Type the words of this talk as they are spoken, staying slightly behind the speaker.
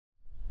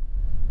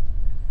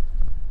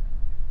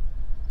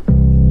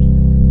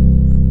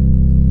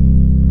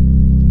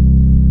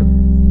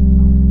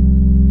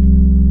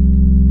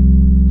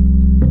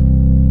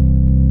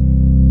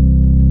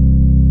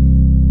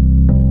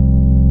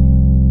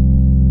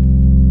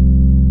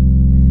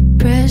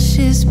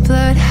Precious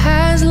blood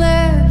has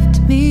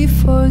left me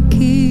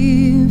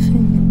forgiven,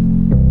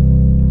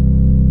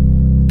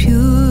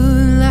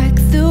 pure like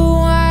the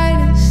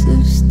whitest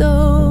of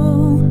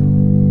snow,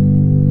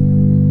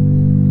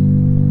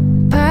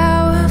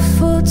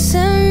 powerful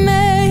to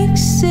make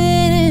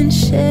sin and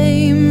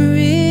shame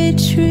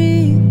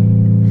retreat.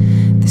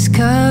 This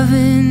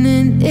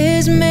covenant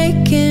is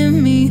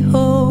making me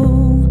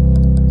whole,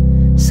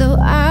 so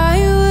I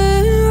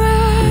will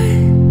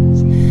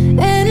rise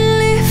and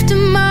lift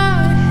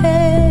my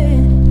head,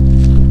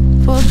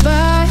 for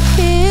by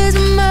His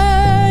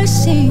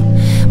mercy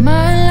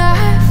my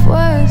life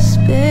was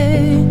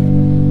spared.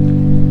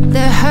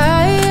 The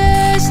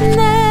highest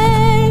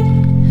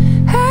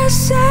name has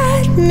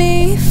set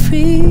me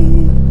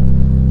free.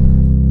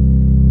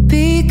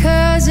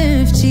 Because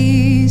of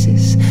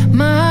Jesus,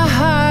 my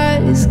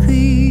heart is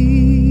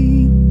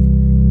clean.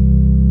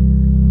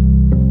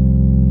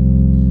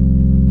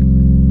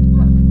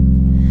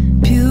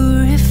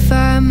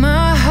 Purify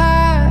my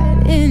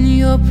heart in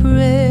your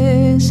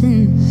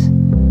presence.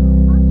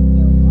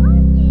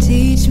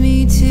 Teach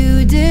me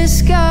to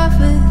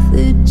discover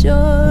the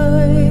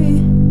joy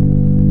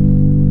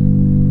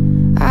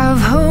of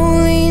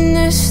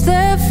holiness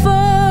that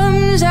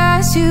forms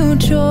as you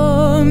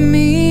draw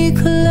me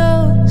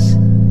close.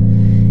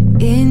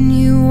 In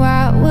you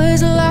I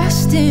was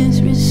lost and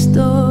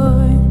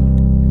restored,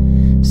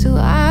 so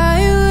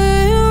I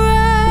will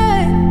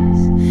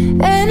rise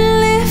and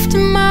lift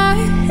my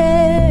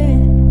head,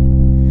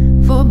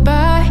 for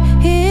by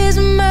His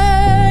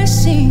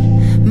mercy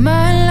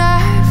my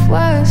life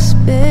was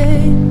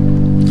spared.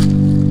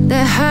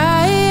 The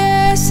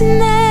highest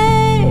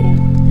name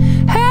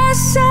has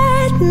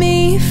set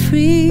me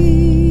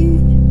free.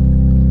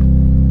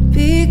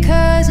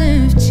 Because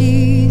of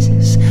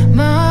Jesus,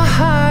 my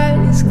heart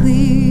is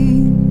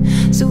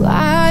clean, so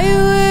I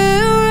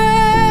will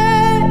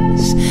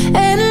rise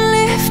and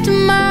lift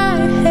my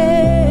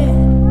head,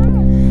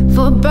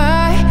 for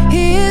by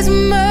His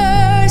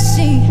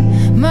mercy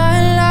my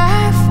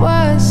life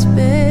was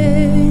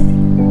spared.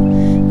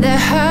 The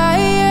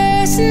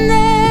highest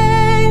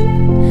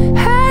name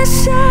has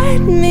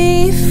set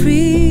me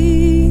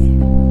free.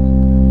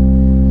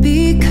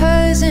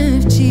 Because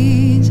of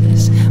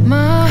Jesus,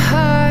 my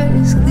heart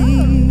is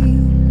clean.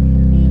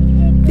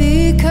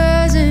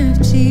 Because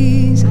of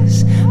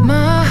Jesus,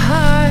 my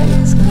heart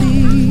is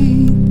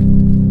clean.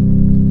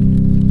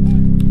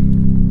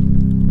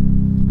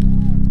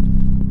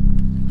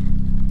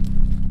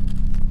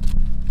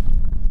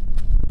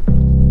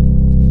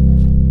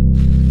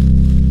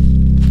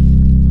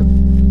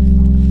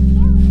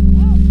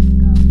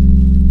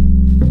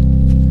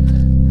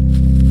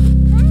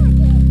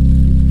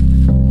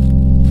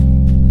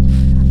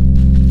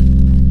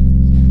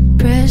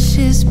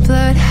 Precious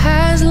blood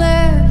has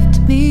left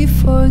me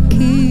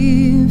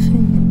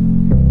forgiven,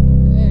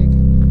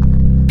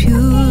 pure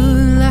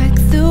like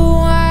the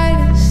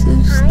whitest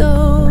of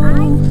snow,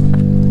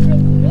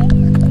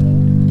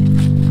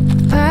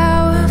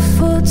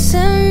 powerful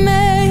to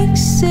make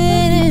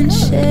sin and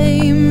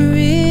shame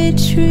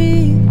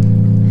retreat.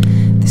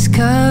 This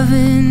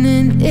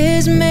covenant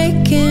is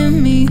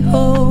making me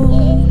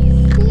whole,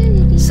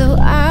 so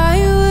I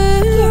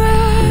will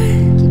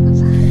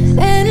rise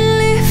and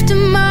lift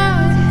my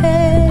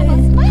head,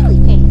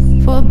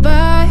 for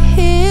by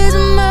His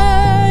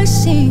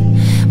mercy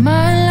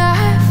my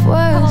life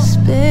was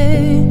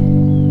spared.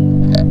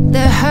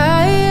 The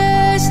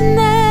highest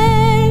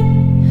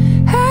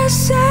name has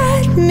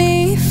set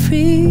me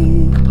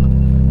free.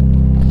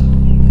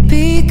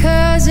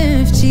 Because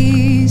of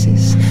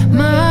Jesus,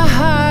 my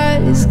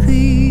heart is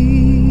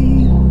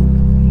clean.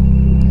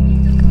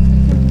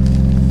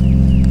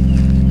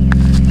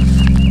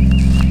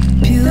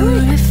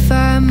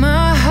 Purify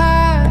my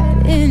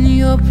heart in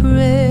your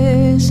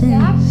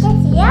presence.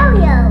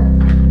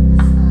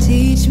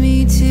 Teach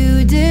me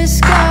to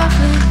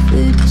discover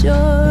the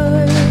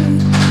joy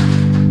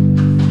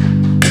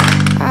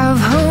of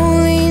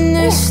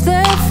holiness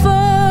that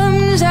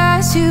forms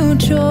as you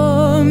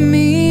draw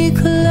me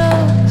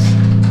close.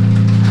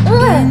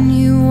 In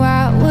you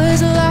I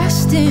was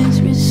lost and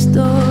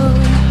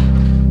restored,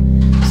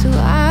 so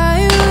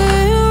I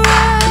will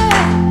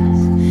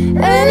rise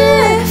and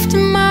lift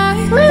my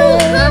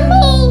head,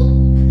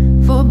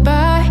 for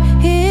by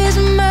His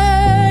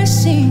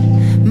mercy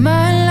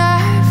my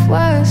life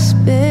was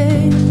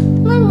spared.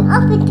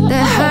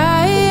 The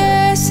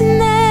highest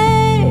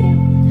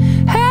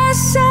name has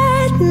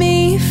set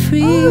me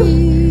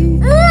free.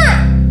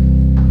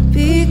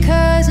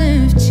 Because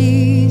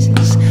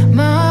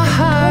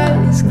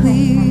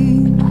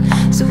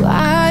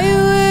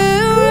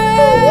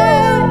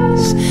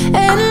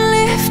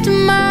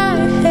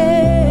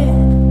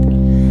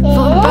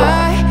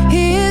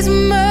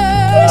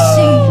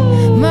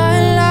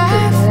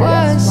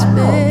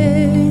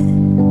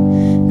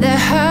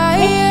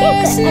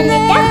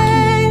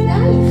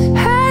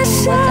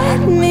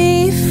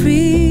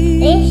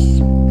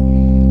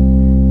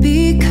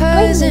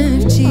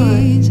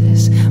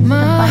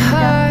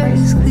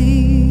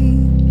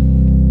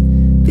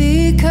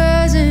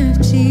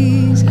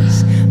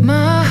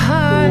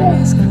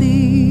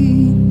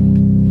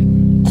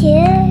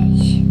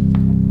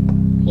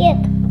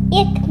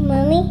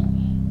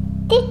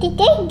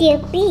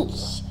the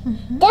beach.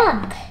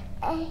 Duck.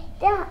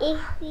 Duck.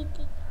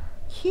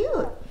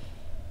 Cute.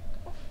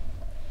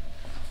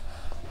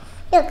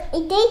 Look,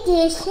 it's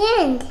the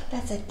sand.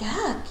 That's a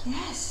duck,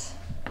 yes.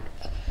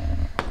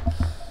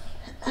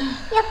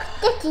 Look,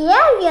 that's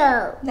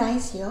yellow.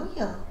 Nice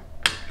yo-yo.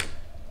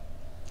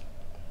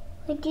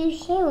 What do you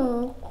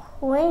say?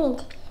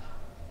 Quaint.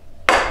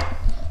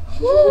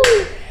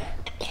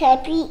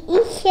 Happy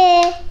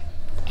Easter.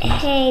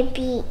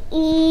 Happy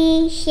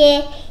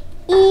Easter.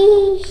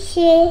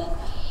 Easter.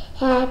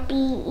 Happy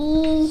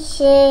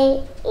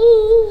Easter.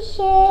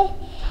 Easter.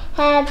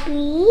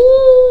 Happy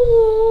Easter.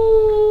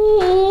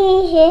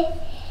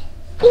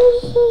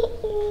 Easter.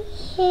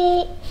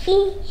 Easter.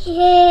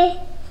 Easter.